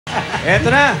Eto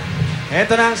na.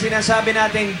 Eto na ang sinasabi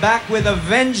nating back with a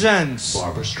vengeance.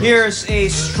 Here's a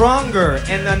stronger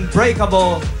and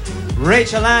unbreakable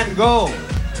Rachelle Ann Go.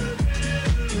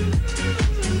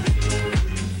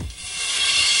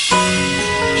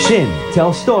 Shin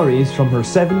tells stories from her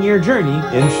 7-year journey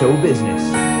in show business.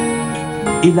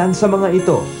 Ilan sa mga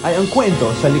ito ay ang kwento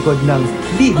sa likod ng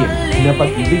lihim na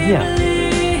pag-ibig niya.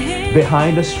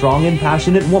 Behind a strong and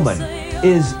passionate woman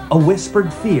is a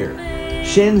whispered fear,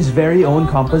 Shin's very own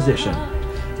composition.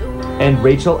 And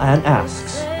Rachelle Ann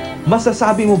asks,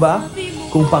 masasabi mo ba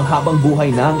kung panghabang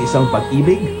buhay na ang isang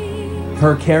pag-ibig?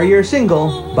 Her carrier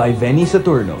single by Venny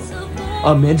Saturno.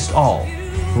 Amidst all,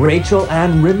 Rachelle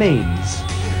Ann remains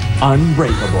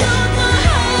unbreakable.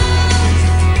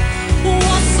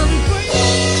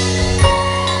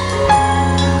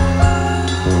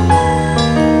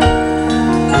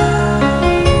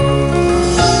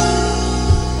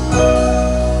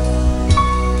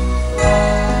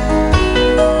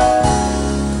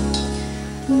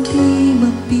 Di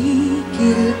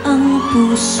mapigil ang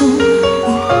pusong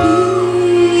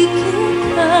ibigin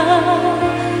ka.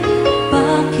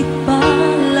 Bakit ba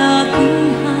laging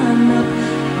hanap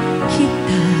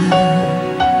kita?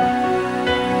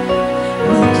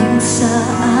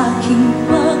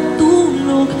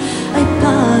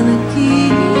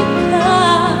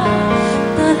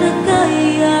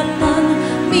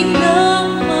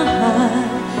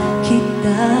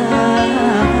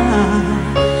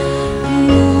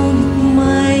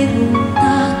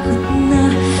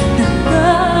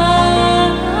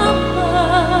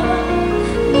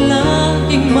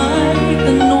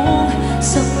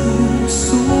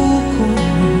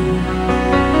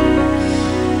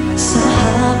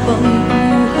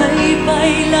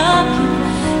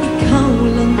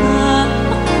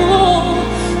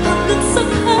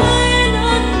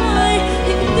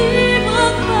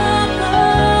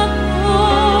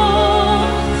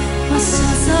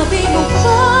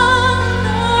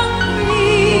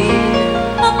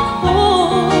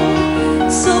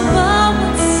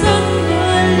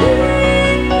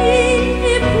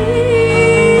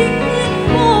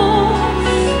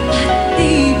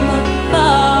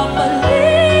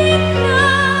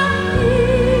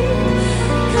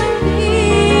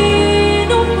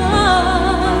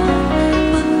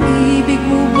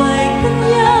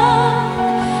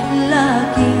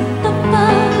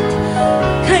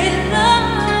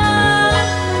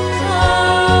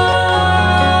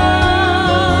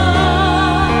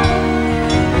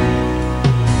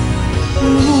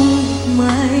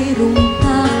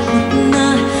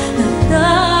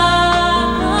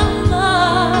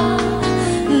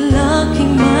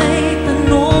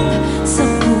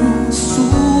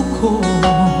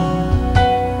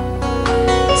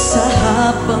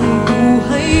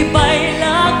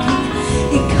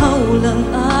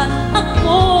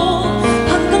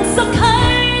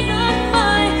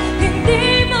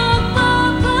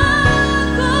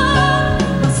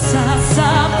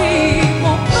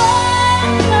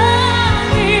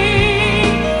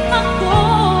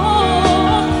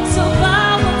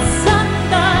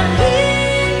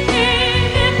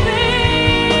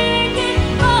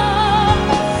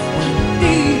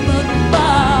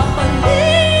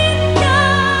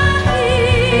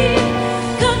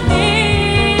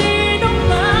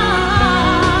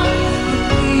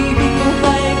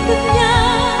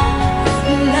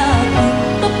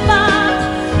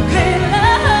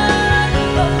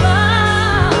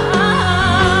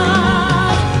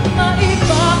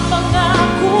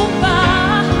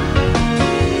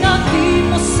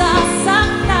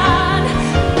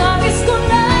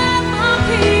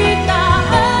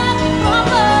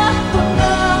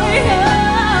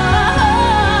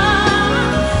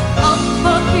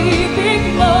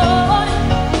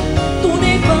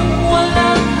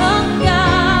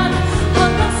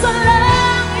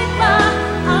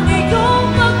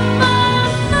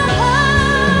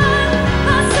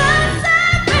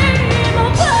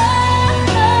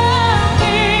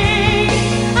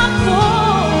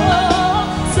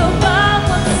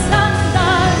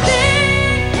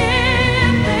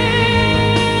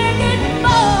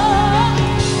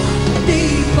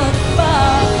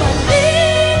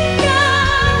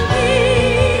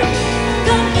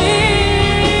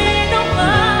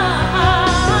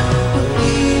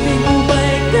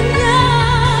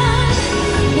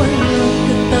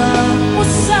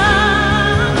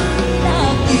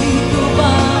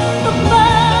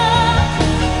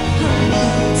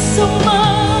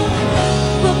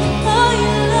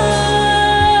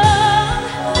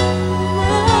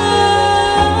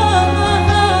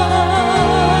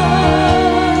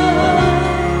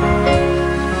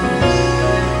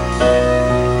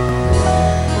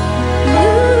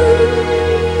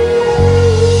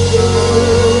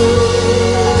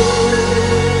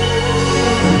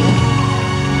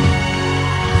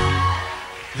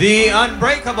 the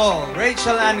Unbreakable,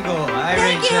 Rachelle Ann Go. Hi,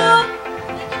 Thank you. Rachel.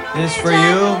 This is for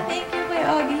you. Thank you, Kuya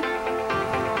Ogie.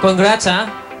 Congrats, ha?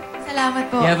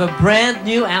 Salamat po. You have a brand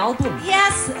new album.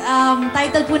 Yes,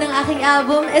 title po ng aking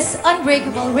album is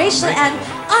Unbreakable. Rachelle Ann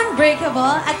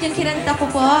Unbreakable. At yung kinanta ko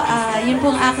po, yun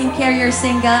po ang aking career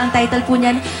single. Ang title po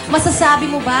niyan,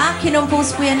 Masasabi Mo Ba?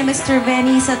 Kinompose po yan ni Mr.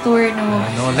 Benny Saturno.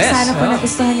 No less, Sana po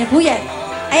nagustuhan niya po yan.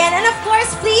 Ayan, and of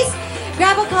course, please,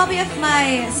 grab a copy of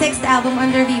my 6th album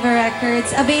under VIVA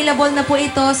Records. Available na po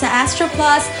ito sa Astro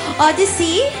Plus,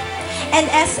 Odyssey, and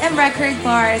SM Record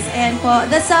Bars. And po,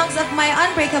 the songs of my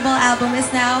Unbreakable album is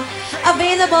now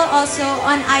available also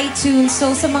on iTunes.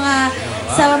 So sa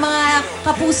mga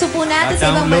kapuso po natin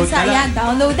sa ibang Download bansa, na lang. yan,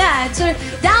 download that. So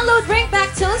download Bring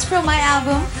Back Tunes from my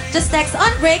album. Just text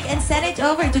Unbreak and send it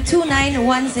over to 2910.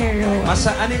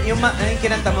 Ano yung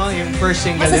kinanta mo? Yung first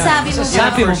single Masasabi yan? Mo Ba?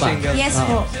 Masasabi Mo First Ba? single. Yes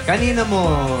po. Kanina mo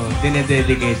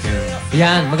dinededicate yun?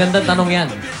 Yan, magandang tanong yan.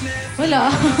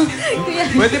 Wala. Kuya,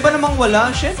 Pwede ba namang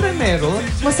wala? Siyempre meron.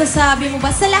 masasabi mo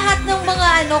ba sa lahat ng mga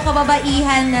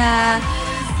kababaihan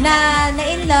na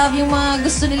in love, yung mga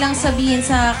gusto nilang sabihin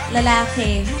sa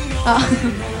lalaki?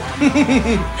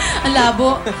 Ang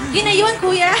labo. Yun na yun,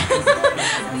 kuya.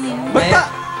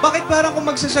 Bakit parang kung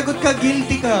magsasagot ka,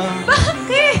 guilty ka?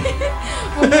 Bakit?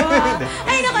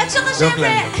 Ay, naku. At saka Joke syempre,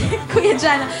 lang. Kuya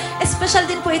Jana, special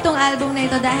din po itong album na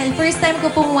ito dahil first time ko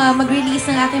pong mag-release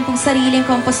ng aking pong sariling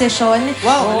komposisyon.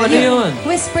 Wow, ano yun?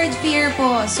 Whispered Fear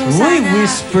po. So Uy, sana,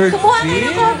 Whispered kumuha kayo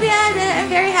ng Fear. kopya. I'm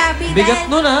very happy. Bigat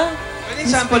dahil nun, ha? Pwede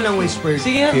sample ng Whisper.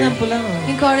 Sige, Fear. sample lang.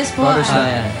 yung chorus po. Chorus lang.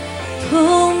 Yan.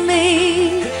 Pull me,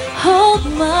 hold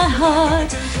my heart.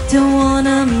 Don't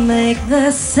wanna make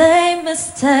the same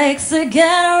mistakes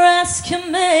again. Rescue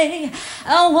me.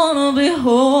 I wanna be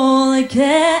whole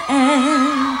again.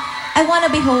 I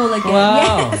wanna be whole again.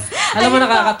 Wow. Yes. Alam mo, Ayun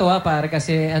po. nakakatuwa, pare,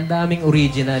 kasi ang daming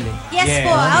original, eh. Yes Yeah,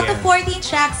 po. Out yeah. of 14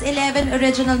 tracks, 11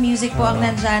 original music po ang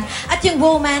nandyan. At yung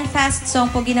Woman Fast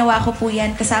song po, ginawa ko po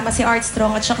yan. Kasama si Art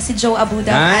Strong at saka si Joe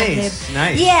Abuda. Nice,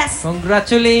 nice. Yes.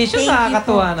 Congratulations, Thank you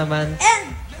nakakatuwa po. naman. And,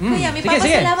 kuya, may Sige,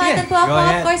 sige, papasalamatan sige. po ako. Go Of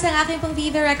ahead. course, ang aking pong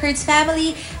VIVA Records family,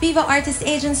 Viva Artist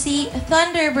Agency,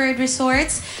 Thunderbird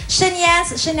Resorts,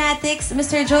 Shanyas, Shanatics,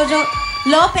 Mr. Jojo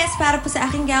Lopez para po sa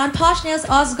aking gown, Posh Nails,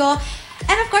 Osgo,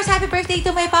 and of course, happy birthday to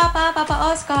my papa, Papa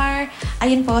Oscar.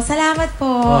 Ayun po, salamat po.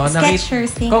 Oh, Sketchers,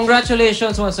 thank you.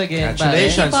 Congratulations once again,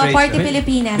 Congratulations. Thank you po, Party Rachel.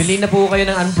 Pilipinas. Bili na po kayo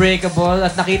ng Unbreakable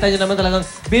at nakita nyo naman talagang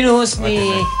binuhos ni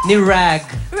Rag.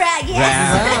 Rag, yes.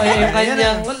 Rag. Wow, yung Yan kanyang,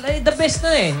 ang- well, the best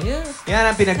na eh. Yeah. Yan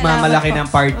ang pinagmamalaki Salamat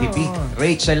ng Party P. Oo.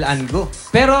 Rachelle Ann Go.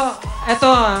 Pero, eto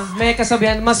may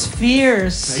kasabihan, mas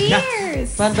fierce.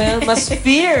 Cheers. Paano ba yan? Mas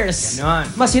fierce. Ganon.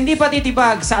 Mas hindi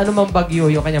patitibag sa anumang bagyo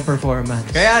yung kanyang performance.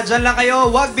 Kaya dyan lang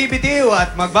kayo, huwag bibitiw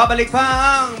at magbabalik pa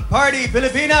ang Party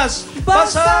Pilipinas.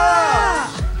 Basa!